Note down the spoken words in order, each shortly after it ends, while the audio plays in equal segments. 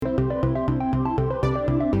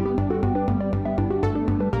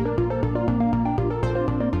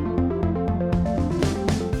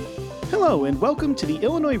Hello, and welcome to the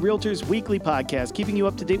Illinois Realtors Weekly Podcast, keeping you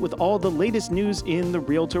up to date with all the latest news in the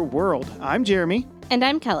realtor world. I'm Jeremy. And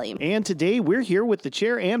I'm Kelly. And today we're here with the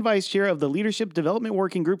chair and vice chair of the Leadership Development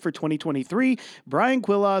Working Group for 2023, Brian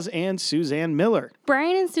Quillas and Suzanne Miller.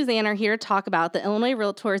 Brian and Suzanne are here to talk about the Illinois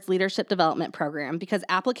Realtors Leadership Development Program because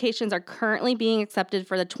applications are currently being accepted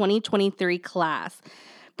for the 2023 class.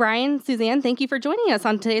 Brian, Suzanne, thank you for joining us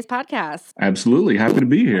on today's podcast. Absolutely. Happy to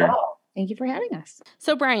be here. Thank you for having us.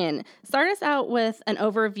 So, Brian, start us out with an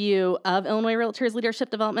overview of Illinois Realtors Leadership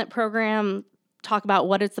Development Program. Talk about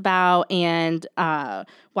what it's about and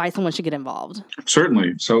why someone should get involved.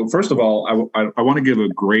 Certainly. So first of all, I want to give a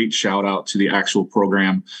great shout out to the actual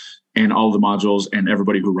program and all the modules and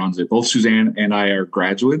everybody who runs it. Both Suzanne and I are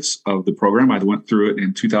graduates of the program. I went through it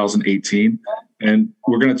in 2018. And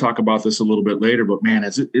we're going to talk about this a little bit later, but man,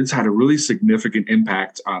 it's had a really significant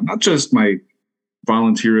impact on not just my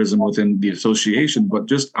volunteerism within the association, but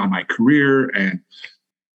just on my career and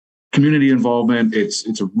community involvement.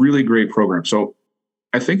 It's a really great program. So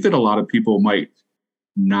I think that a lot of people might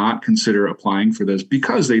not consider applying for this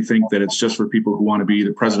because they think that it's just for people who want to be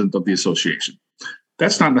the president of the association.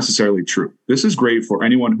 That's not necessarily true. This is great for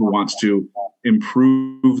anyone who wants to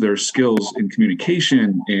improve their skills in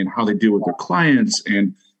communication and how they deal with their clients.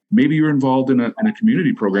 And maybe you're involved in a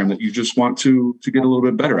community program that you just want to get a little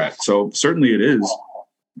bit better at. So certainly it is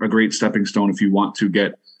a great stepping stone if you want to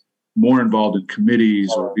get more involved in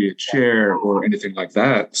committees or be a chair or anything like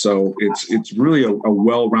that. So it's really a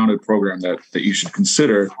well-rounded program that you should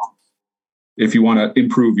consider if you want to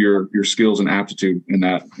improve your skills and aptitude in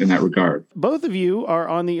that regard. Both of you are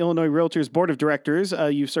on the Illinois Realtors Board of Directors.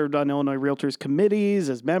 You've served on Illinois Realtors committees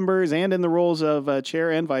as members and in the roles of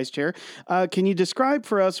chair and vice chair. Can you describe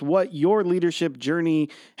for us what your leadership journey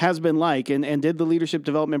has been like, and did the Leadership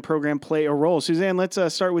Development Program play a role? Suzanne, let's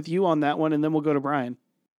start with you on that one, and then we'll go to Brian.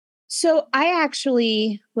 So I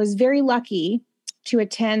actually was very lucky to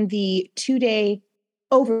attend the 2-day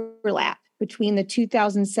overlap between the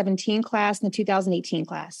 2017 class and the 2018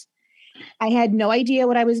 class. I had no idea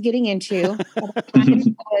what I was getting into.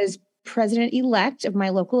 I was president-elect of my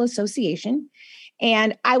local association,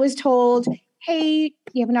 and I was told, hey,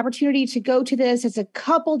 you have an opportunity to go to this. It's a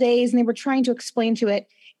couple days, and they were trying to explain to it.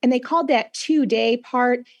 And they called that 2-day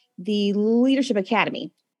part the Leadership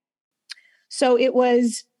Academy. So it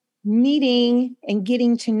was meeting and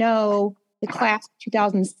getting to know the class of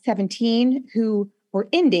 2017 who were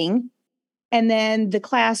ending, and then the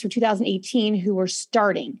class for 2018 who were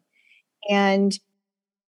starting. And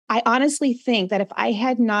I honestly think that if I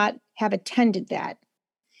had not have attended that,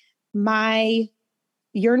 my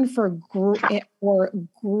yearn for growth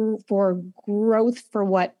for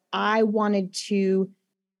what I wanted to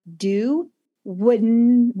do would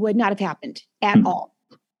not have happened at all.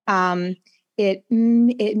 It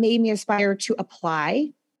made me aspire to apply.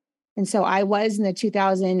 And so I was in the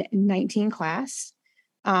 2019 class.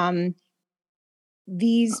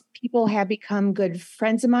 These people have become good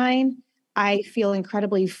friends of mine. I feel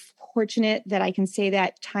incredibly fortunate that I can say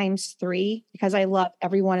that times 3 because I love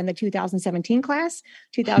everyone in the 2017 class,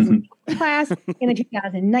 2018 class, and the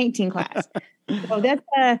 2019 class. So that's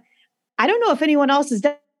I don't know if anyone else has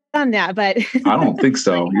done that, but I don't think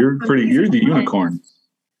so. You're the unicorn.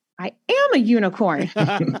 I am a unicorn.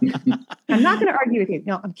 I'm not going to argue with you.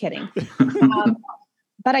 No, I'm kidding.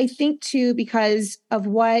 But I think too, because of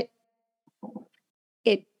what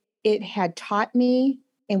it had taught me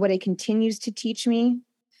and what it continues to teach me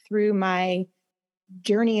through my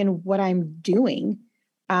journey and what I'm doing,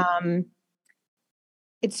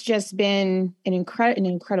 it's just been an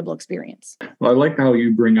incredible experience. Well, I like how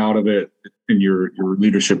you bring out of it in your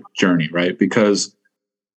leadership journey, right? Because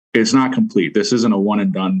it's not complete. This isn't a one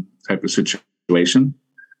and done type of situation,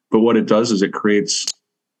 but what it does is it creates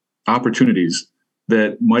opportunities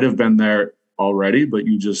that might have been there already, but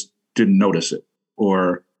you just didn't notice it.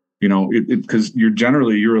 Or, because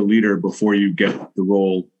you're a leader before you get the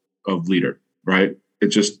role of leader, right? It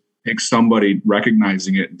just takes somebody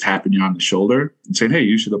recognizing it and tapping you on the shoulder and saying, hey,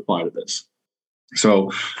 you should apply to this.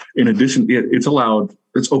 So in addition, it's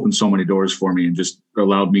opened so many doors for me and just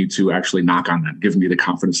allowed me to actually knock on them, giving me the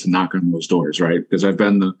confidence to knock on those doors, right? Because I've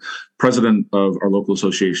been the president of our local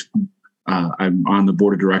association. I'm on the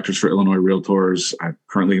board of directors for Illinois Realtors. I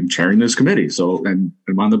currently am chairing this committee. And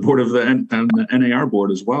I'm on the board of the NAR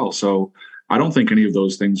board as well. So I don't think any of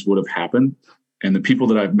those things would have happened. And the people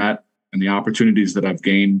that I've met and the opportunities that I've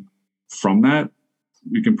gained from that,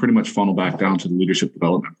 we can pretty much funnel back down to the leadership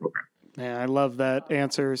development program. Man, I love that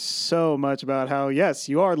answer so much about how, yes,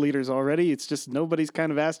 you are leaders already. It's just nobody's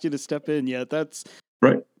kind of asked you to step in yet. That's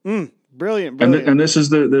right. Brilliant. And this is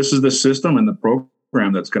the system and the program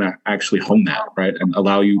program that's going to actually hone that, right? And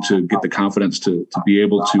allow you to get the confidence to be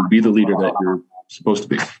able to be the leader that you're supposed to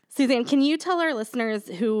be. Suzanne, can you tell our listeners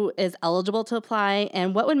who is eligible to apply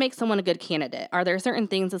and what would make someone a good candidate? Are there certain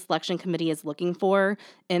things the selection committee is looking for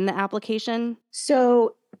in the application?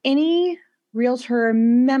 So any realtor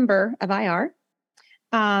member of IR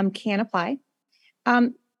can apply.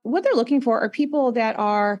 What they're looking for are people that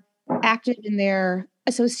are active in their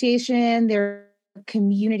association, their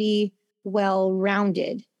community,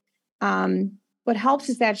 well-rounded. What helps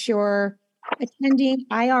is that you're attending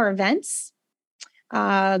IR events,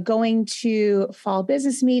 going to fall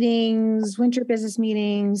business meetings, winter business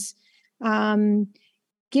meetings,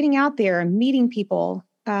 getting out there and meeting people.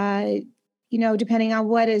 Depending on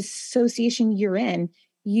what association you're in,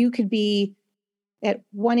 you could be at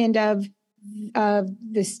one end of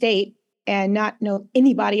the state and not know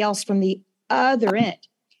anybody else from the other end.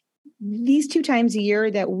 These 2 times a year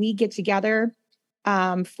that we get together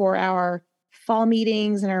for our fall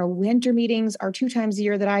meetings and our winter meetings are 2 times a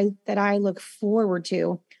year that I look forward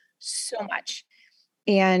to so much.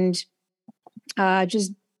 And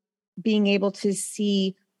just being able to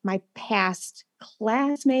see my past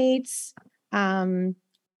classmates,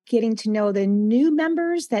 getting to know the new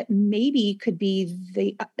members that maybe could be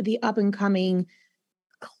the up and coming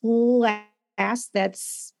class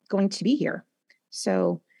that's going to be here.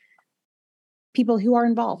 So people who are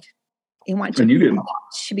involved and want to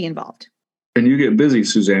should be involved. And you get busy,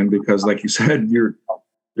 Suzanne, because like you said, you're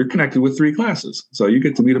connected with 3 classes. So you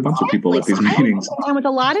get to meet a bunch of people at these meetings. I'm with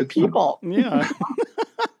a lot of people. Yeah.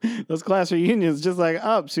 Those class reunions, just like,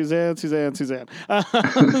 Suzanne.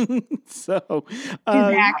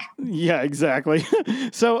 Yeah, exactly.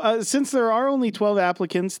 So since there are only 12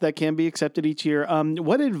 applicants that can be accepted each year,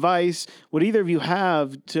 what advice would either of you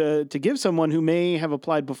have to give someone who may have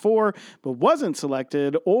applied before but wasn't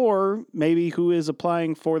selected, or maybe who is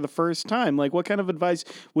applying for the first time? Like, what kind of advice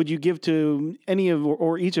would you give to any of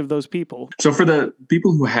or each of those people? So for the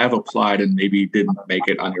people who have applied and maybe didn't make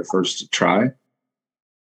it on your first try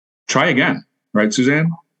again, right, Suzanne?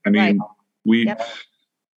 I mean, right.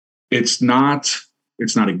 It's not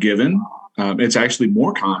a given. It's actually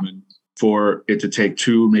more common for it to take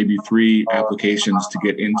 2, maybe 3 applications to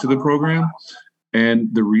get into the program.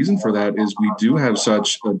 And the reason for that is we do have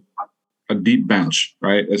such a deep bench,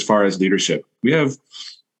 right? As far as leadership, we have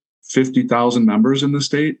 50,000 members in the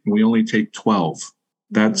state, and we only take 12.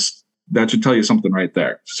 That should tell you something right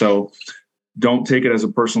there. So don't take it as a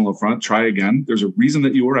personal affront. Try again. There's a reason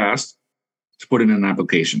that you were asked to put in an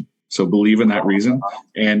application. So believe in that reason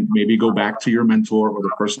and maybe go back to your mentor or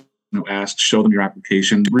the person who asked, show them your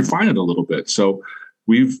application, refine it a little bit. So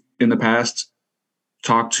we've in the past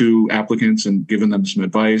talked to applicants and given them some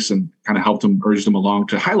advice and kind of helped them, urge them along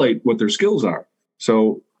to highlight what their skills are.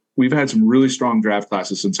 So we've had some really strong draft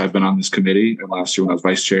classes since I've been on this committee, and last year when I was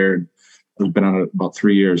vice chair. We've been on it about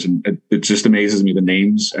 3 years, and it just amazes me, the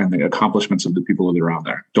names and the accomplishments of the people that are on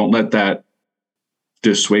there. Don't let that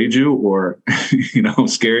dissuade you or,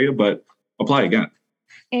 scare you, but apply again.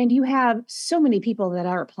 And you have so many people that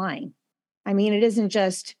are applying. I mean, it isn't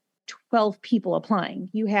just 12 people applying.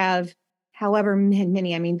 You have however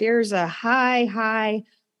many. I mean, there's a high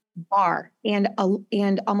bar, and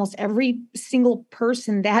almost every single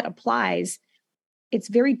person that applies, it's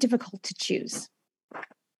very difficult to choose.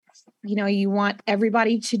 You want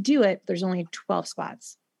everybody to do it. There's only 12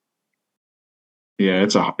 spots. Yeah,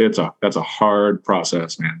 that's a hard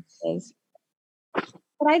process, man. It is.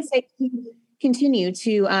 But I'd say continue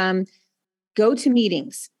to go to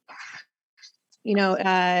meetings.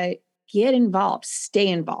 Get involved, stay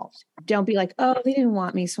involved. Don't be like, oh, they didn't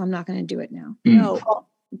want me, so I'm not going to do it now. No,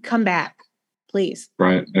 come back, please.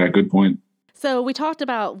 Right. Yeah, good point. So we talked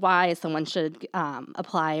about why someone should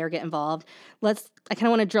apply or get involved. I kind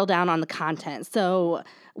of want to drill down on the content. So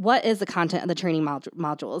what is the content of the training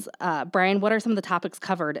modules? Brian, what are some of the topics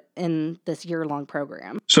covered in this year-long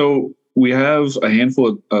program? So we have a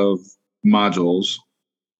handful of modules.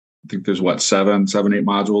 I think there's 7, 8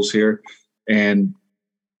 modules here. And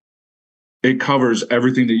it covers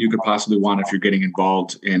everything that you could possibly want if you're getting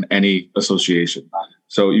involved in any association.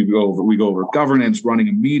 So we go over governance, running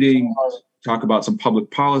a meeting, talk about some public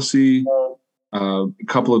policy. A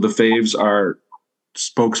couple of the faves are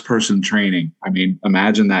spokesperson training. I mean,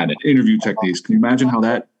 imagine that. Interview techniques. Can you imagine how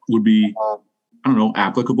that would be,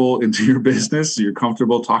 applicable into your business? You're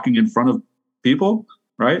comfortable talking in front of people,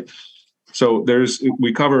 right? So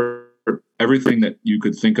we cover everything that you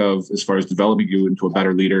could think of as far as developing you into a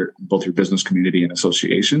better leader in both your business community and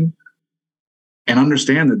association. And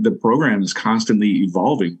understand that the program is constantly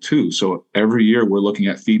evolving too. So every year we're looking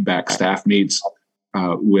at feedback, staff meets,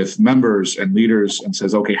 with members and leaders and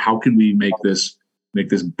says, okay, how can we make this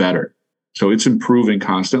better? So it's improving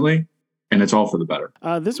constantly. And it's all for the better.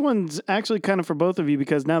 This one's actually kind of for both of you,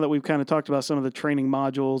 because now that we've kind of talked about some of the training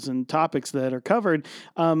modules and topics that are covered,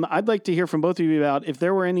 I'd like to hear from both of you about if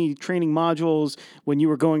there were any training modules when you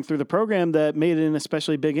were going through the program that made an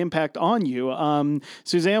especially big impact on you.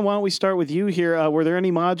 Suzanne, why don't we start with you here? Were there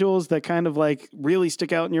any modules that kind of like really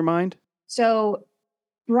stick out in your mind? So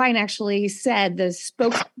Brian actually said the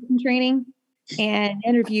spokesperson training and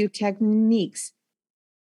interview techniques.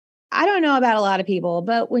 I don't know about a lot of people,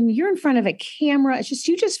 but when you're in front of a camera, it's just,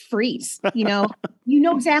 you just freeze, you know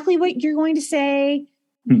exactly what you're going to say.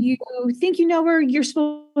 You think you know where you're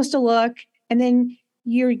supposed to look. And then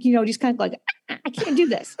you're, just kind of like, I can't do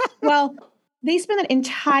this. Well, they spend an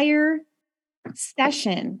entire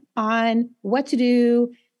session on what to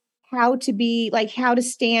do, how to be, like how to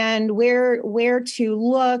stand, where to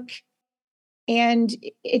look. And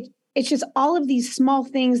it's just all of these small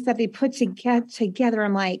things that they put together.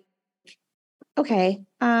 I'm like, okay,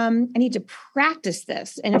 I need to practice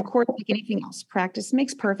this. And of course, like anything else, practice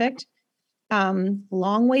makes perfect.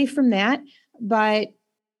 Long way from that. But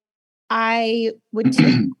I would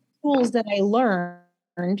take tools that I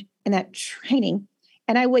learned in that training,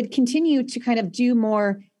 and I would continue to kind of do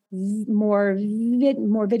more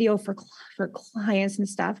video for clients and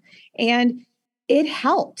stuff. And it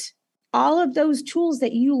helped. All of those tools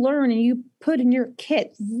that you learn and you put in your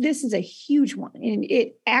kit, this is a huge one. And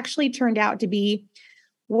it actually turned out to be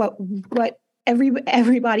what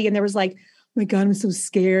everybody in there was like, oh my God, I'm so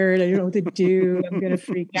scared. I don't know what to do. I'm going to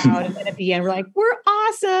freak out. And then at the end, we're like, we're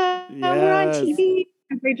awesome. Yes. We're on TV.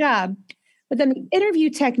 Great job. But then the interview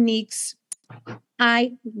techniques,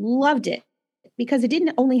 I loved it because it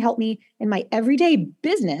didn't only help me in my everyday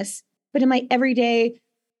business, but in my everyday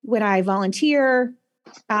when I volunteer,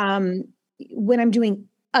 when I'm doing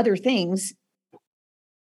other things.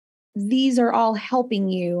 These are all helping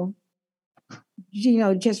you,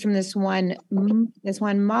 just from this one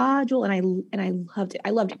module. And I loved it. I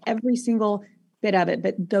loved every single bit of it,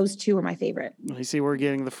 but those two are my favorite. I see we're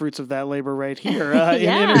getting the fruits of that labor right here in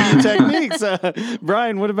interview techniques.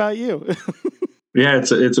 Brian, what about you? Yeah,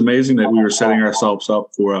 it's amazing that we were setting ourselves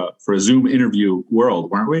up for a Zoom interview world,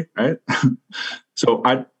 weren't we? Right. So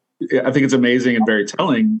I think it's amazing and very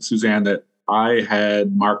telling, Suzanne, that I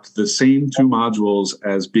had marked the same two modules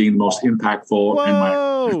as being the most impactful and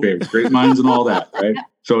my favorite, great minds and all that, right?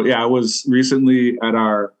 So yeah, I was recently at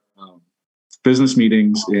our business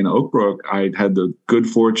meetings in Oak Brook. I had the good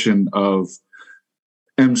fortune of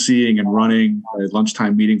emceeing and running a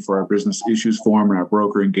lunchtime meeting for our business issues forum and our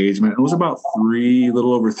broker engagement. It was about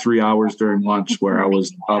little over 3 hours during lunch where I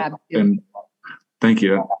was up and thank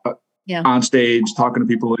you. On stage, talking to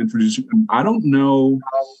people, introducing them. I don't know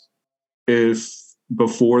if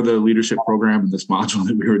before the leadership program and this module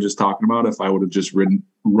that we were just talking about, if I would have just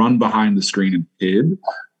run behind the screen and hid,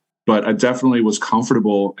 but I definitely was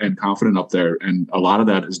comfortable and confident up there. And a lot of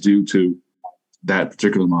that is due to that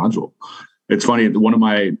particular module. It's funny. One of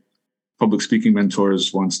my public speaking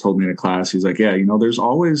mentors once told me in a class, he's like, yeah,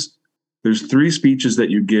 there's three speeches that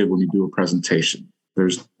you give when you do a presentation.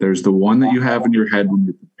 There's the one that you have in your head when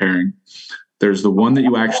you're preparing. There's the one that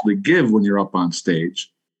you actually give when you're up on stage.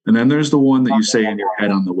 And then there's the one that you say in your head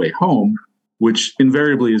on the way home, which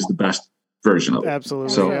invariably is the best version of it. Absolutely.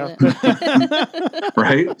 So,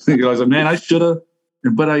 right? I was like, man, I should have.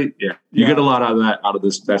 But you get a lot out of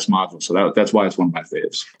this module. So that's why it's one of my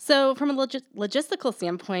faves. So from a logistical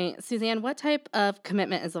standpoint, Suzanne, what type of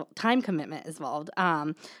time commitment is involved?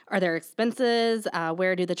 Are there expenses?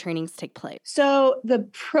 Where do the trainings take place? So the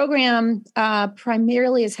program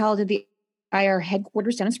primarily is held at the IR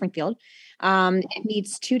headquarters down in Springfield. It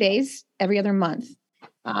meets 2 days every other month.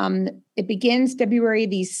 It begins February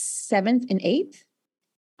the 7th and 8th,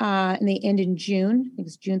 and they end in June. I think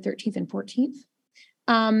it's June 13th and 14th.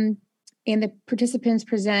 And the participants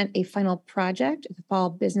present a final project at the fall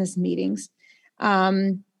business meetings.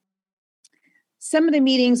 Some of the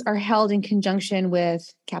meetings are held in conjunction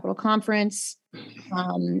with Capital Conference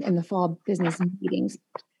and the fall business meetings.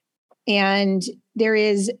 And there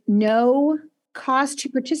is no cost to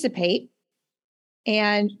participate,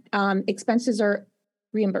 and expenses are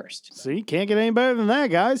reimbursed. See, can't get any better than that,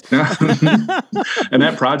 guys. And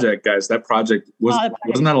that project, guys,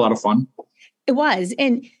 wasn't that a lot of fun? It was.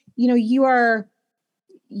 And you are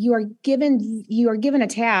given a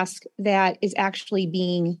task that is actually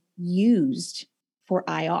being used for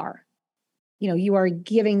IR. You are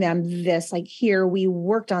giving them this, like, here, we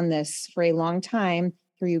worked on this for a long time.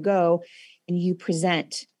 Here you go. And you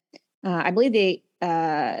present. I believe they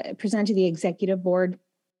present to the executive board.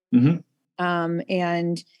 Mm-hmm.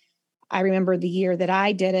 And I remember the year that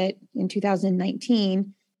I did it in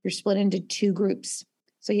 2019, you're split into two groups.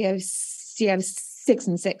 So you have 6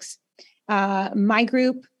 and 6. My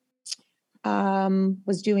group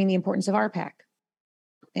was doing the importance of RPAC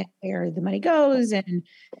and where the money goes and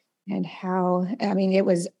how, I mean, it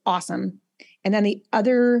was awesome. And then the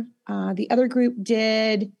other group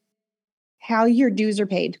did how your dues are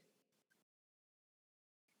paid,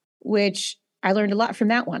 which I learned a lot from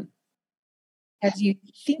that one. As you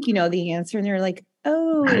think you know the answer, and they're like,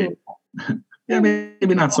 oh, Right. Yeah,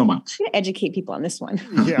 maybe not so much. I'm gonna educate people on this one.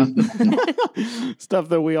 Yeah. Stuff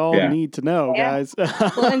that we all Yeah. need to know, Yeah. guys.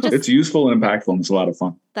 Well, and just It's useful and impactful, and it's a lot of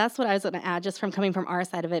fun. that's what I was going to add, just from coming from our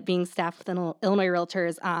side of it, being staff with Illinois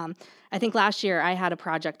Realtors. I think last year I had a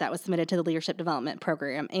project that was submitted to the Leadership Development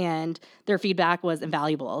Program, and their feedback was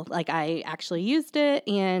invaluable. Like, I actually used it,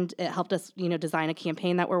 and it helped us, design a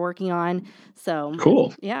campaign that we're working on. So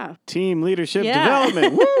Cool. yeah. Team leadership Yeah.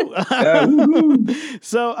 development. Woo! Yeah, woo-hoo.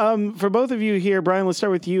 So, for both of you here, Brian, let's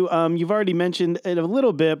start with you. You've already mentioned it a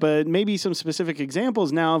little bit, but maybe some specific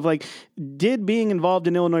examples now of did being involved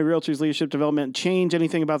in Illinois Realtors leadership development change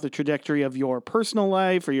anything about the trajectory of your personal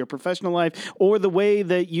life or your professional life or the way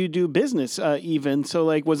that you do business even?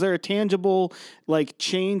 So, was there a tangible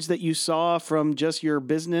change that you saw from just your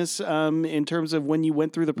business in terms of when you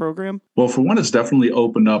went through the program? Well, for one, it's definitely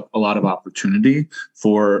opened up a lot of opportunity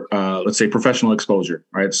for, let's say, professional exposure,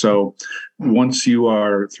 right? So once you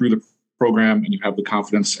are through the program and you have the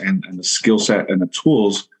confidence and the skill set and the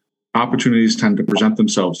tools, opportunities tend to present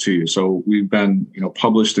themselves to you. So we've been,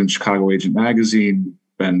 published in Chicago Agent Magazine,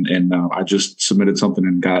 I just submitted something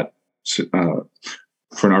and got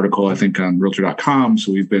for an article, I think, on Realtor.com.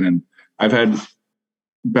 So I've had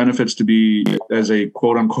benefits to be as a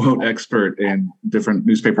quote unquote expert in different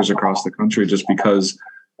newspapers across the country just because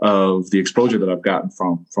of the exposure that I've gotten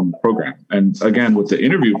from the program. And again, with the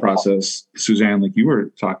interview process, Suzanne, like you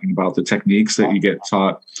were talking about, the techniques that you get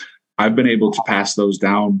taught, I've been able to pass those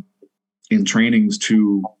down in trainings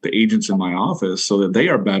to the agents in my office so that they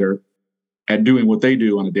are better at doing what they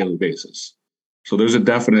do on a daily basis. So there's a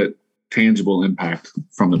definite tangible impact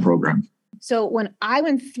from the program. So when I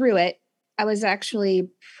went through it, I was actually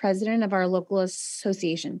president of our local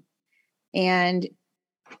association. And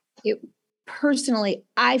personally,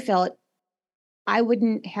 I felt I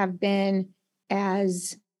wouldn't have been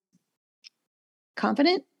as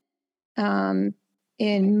confident in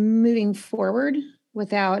moving forward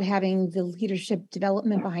without having the leadership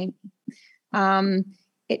development behind me.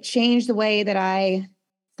 It changed the way that I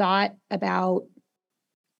thought about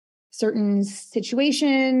certain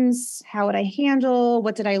situations. How would I handle?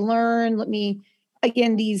 What did I learn?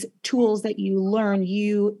 Again, these tools that you learn,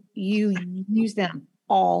 you use them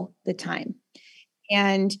all the time.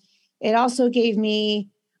 And it also gave me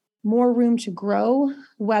more room to grow,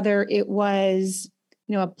 whether it was,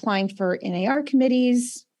 applying for NAR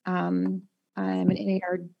committees. I'm an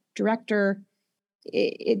NAR director.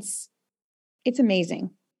 It's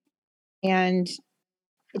amazing. And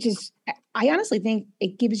I honestly think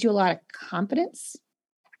it gives you a lot of confidence.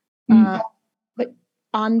 But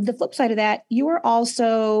on the flip side of that, you are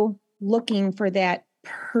also looking for that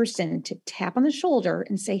person to tap on the shoulder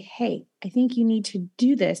and say, hey, I think you need to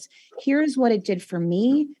do this. Here's what it did for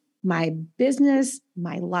me, my business,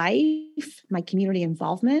 my life, my community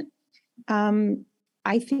involvement.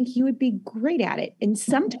 I think you would be great at it. And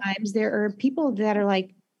sometimes there are people that are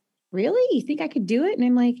like, really? You think I could do it? And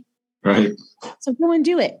I'm like, Right. So go and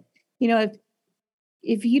do it.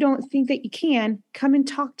 If you don't think that you can, come and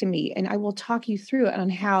talk to me and I will talk you through it on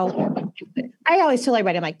how to do it. I always tell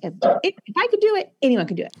everybody, I'm like, if I could do it, anyone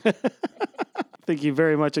could do it. I think you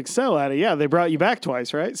very much excel at it. Yeah, they brought you back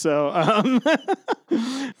twice, right? So,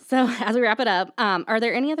 So as we wrap it up, are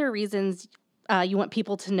there any other reasons you want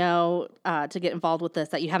people to know to get involved with this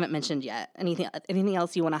that you haven't mentioned yet? Anything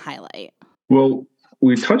else you want to highlight? Well,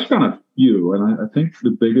 we touched on a few, and I think the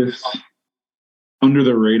biggest under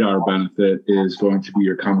the radar benefit is going to be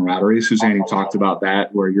your camaraderie. Suzanne, you talked about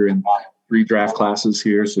that, where you're in 3 draft classes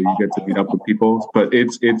here, so you get to meet up with people. But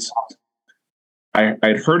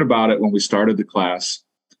I'd heard about it when we started the class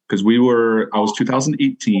because I was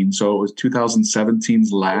 2018, so it was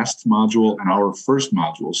 2017's last module and our first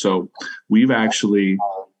module. So we've actually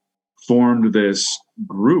formed this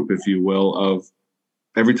group, if you will, of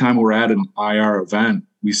every time we're at an IR event,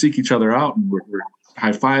 we seek each other out and we're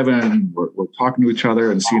high-fiving, we're talking to each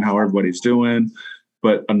other and seeing how everybody's doing.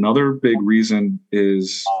 But another big reason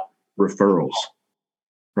is referrals,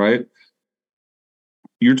 right?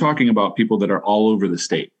 You're talking about people that are all over the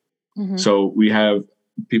state. Mm-hmm. So we have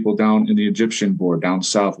people down in the Egyptian board down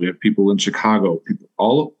south. We have people in Chicago.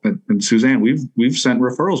 People and Suzanne, we've sent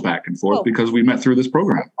referrals back and forth because we met through this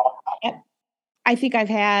program. I think I've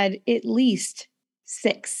had at least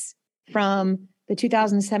 6 from the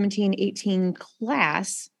 2017-18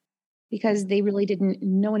 class because they really didn't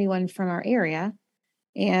know anyone from our area.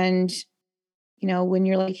 And, when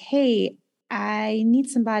you're like, hey, I need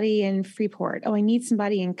somebody in Freeport. Oh, I need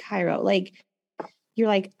somebody in Cairo. You're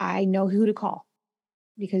like, I know who to call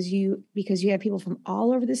because you have people from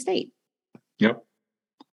all over the state. Yep.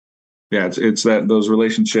 Yeah, it's those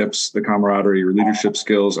relationships, the camaraderie, your leadership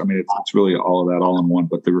skills. I mean, it's really all of that all in one,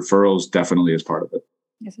 but the referrals definitely is part of it.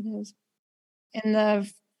 Yes, it is. And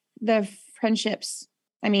the friendships.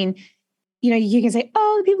 I mean, you can say,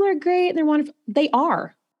 oh, the people are great. They're wonderful. They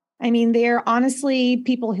are. I mean, they're honestly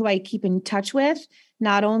people who I keep in touch with,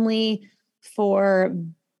 not only for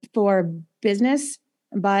business,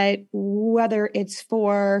 but whether it's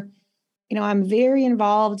for, I'm very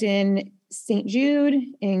involved in St. Jude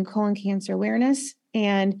in colon cancer awareness,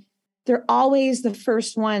 and they're always the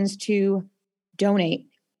first ones to donate.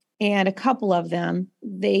 And a couple of them,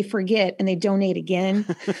 they forget and they donate again.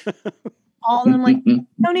 All of them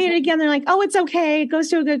donate it again. They're like, oh, it's okay. It goes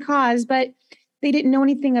to a good cause. But they didn't know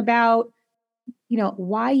anything about,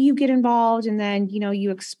 why you get involved. And then,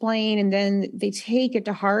 you explain and then they take it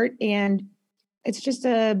to heart. And it's just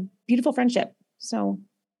a beautiful friendship. So.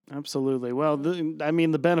 Absolutely. Well,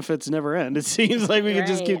 the benefits never end. It seems like we could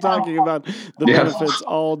just keep talking about the benefits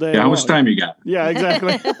all day. Yeah, how much time you got? Yeah,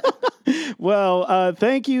 exactly. Well,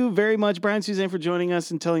 thank you very much, Brian, Suzanne, for joining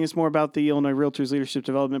us and telling us more about the Illinois Realtors Leadership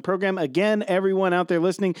Development Program. Again, everyone out there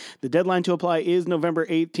listening, the deadline to apply is November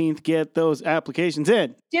 18th. Get those applications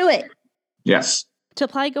in. Do it. Yes. To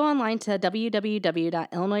apply, go online to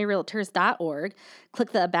www.illinoisrealtors.org,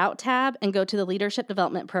 click the About tab, and go to the Leadership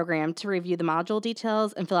Development Program to review the module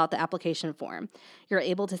details and fill out the application form. You're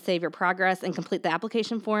able to save your progress and complete the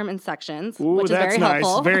application form in sections, which is very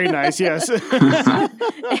helpful. Very nice, yes.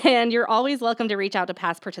 And you're always welcome to reach out to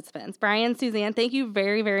past participants. Brian, Suzanne, thank you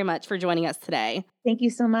very, very much for joining us today. Thank you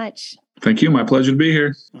so much. Thank you. My pleasure to be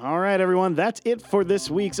here. All right, everyone. That's it for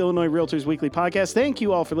this week's Illinois Realtors Weekly Podcast. Thank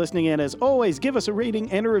you all for listening. And as always, give us a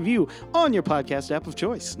rating and a review on your podcast app of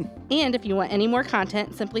choice. And if you want any more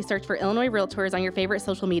content, simply search for Illinois Realtors on your favorite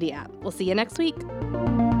social media app. We'll see you next week.